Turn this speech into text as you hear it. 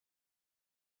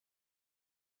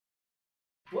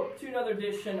Welcome to another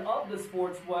edition of the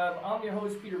Sports Web. I'm your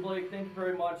host, Peter Blake. Thank you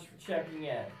very much for checking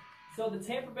in. So the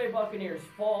Tampa Bay Buccaneers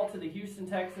fall to the Houston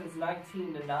Texans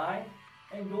 19-9.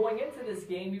 And going into this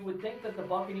game, you would think that the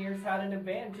Buccaneers had an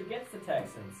advantage against the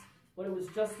Texans. But it was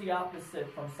just the opposite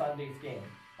from Sunday's game.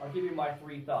 I'll give you my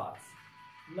three thoughts.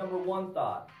 Number one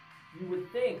thought. You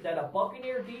would think that a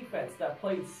Buccaneer defense that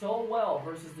played so well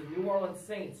versus the New Orleans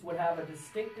Saints would have a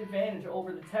distinct advantage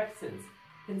over the Texans,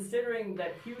 considering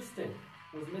that Houston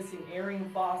was missing Arian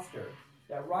Foster,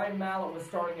 that Ryan Mallett was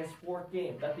starting his fourth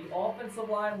game, that the offensive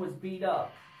line was beat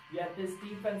up, yet this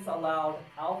defense allowed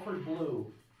Alfred Blue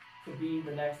to be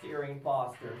the next Arian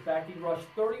Foster. In fact, he rushed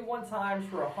 31 times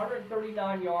for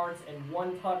 139 yards and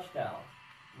 1 touchdown.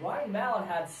 Ryan Mallett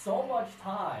had so much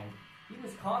time, he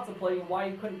was contemplating why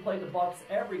he couldn't play the Bucs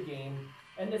every game,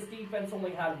 and this defense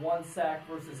only had 1 sack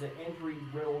versus an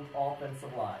injury-riddled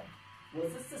offensive line.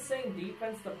 Was this the same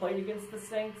defense that played against the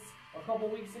Saints a couple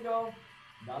weeks ago?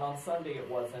 Not on Sunday it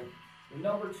wasn't. The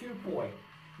number 2 point.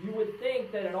 You would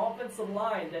think that an offensive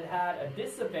line that had a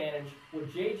disadvantage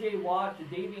with J.J. Watt,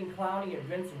 Jadeveon Clowney, and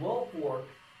Vince Wilfork,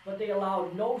 but they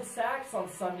allowed no sacks on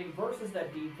Sunday versus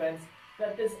that defense,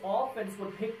 that this offense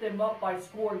would pick them up by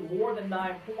scoring more than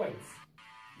 9 points.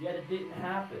 Yet it didn't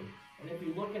happen. And if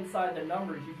you look inside the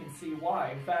numbers, you can see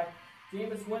why. In fact,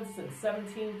 Jameis Winston,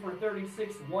 17 for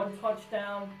 36, 1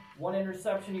 touchdown, 1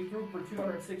 interception. He threw for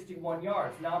 261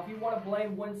 yards. Now, if you want to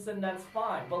blame Winston, that's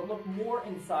fine. But look more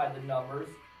inside the numbers.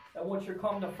 And what you're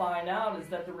coming to find out is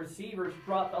that the receivers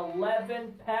dropped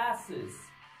 11 passes.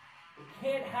 It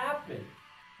can't happen.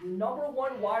 Your number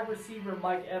 1 wide receiver,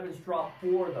 Mike Evans, dropped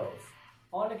 4 of those.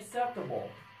 Unacceptable.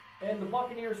 And the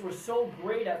Buccaneers were so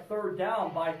great at third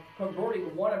down by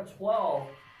converting 1 of 12.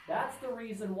 That's the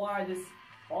reason why this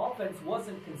offense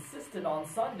wasn't consistent on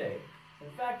Sunday.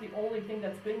 In fact, the only thing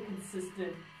that's been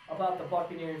consistent about the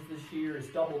Buccaneers this year is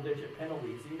double-digit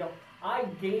penalties. You know, I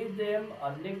gave them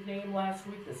a nickname last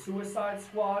week, the Suicide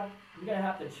Squad. You're going to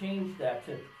have to change that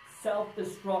to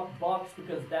Self-Destruct Bucs,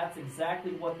 because that's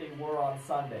exactly what they were on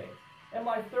Sunday. And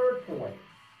my third point,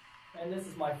 and this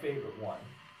is my favorite one.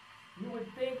 You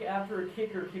would think after a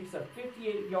kicker kicks a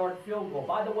 58-yard field goal,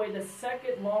 by the way, the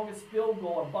second longest field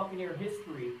goal in Buccaneer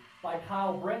history by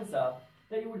Kyle Brenza,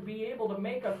 that he would be able to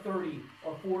make a 30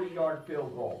 or 40-yard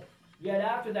field goal. Yet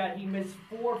after that, he missed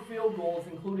 4 field goals,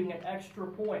 including an extra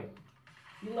point.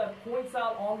 He left points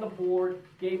out on the board,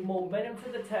 gave momentum to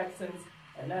the Texans,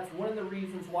 and that's one of the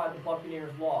reasons why the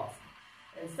Buccaneers lost.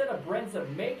 Instead of Brenza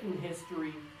making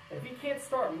history, if he can't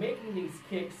start making these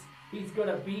kicks, he's going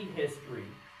to be history.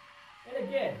 And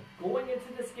again, going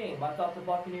into this game, I thought the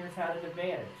Buccaneers had an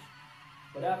advantage.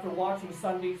 But after watching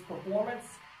Sunday's performance,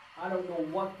 I don't know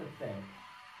what to think.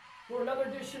 For another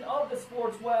edition of the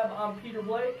Sports Web, I'm Peter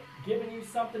Blake, giving you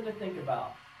something to think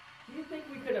about. Do you think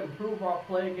we could improve our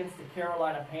play against the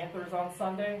Carolina Panthers on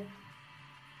Sunday?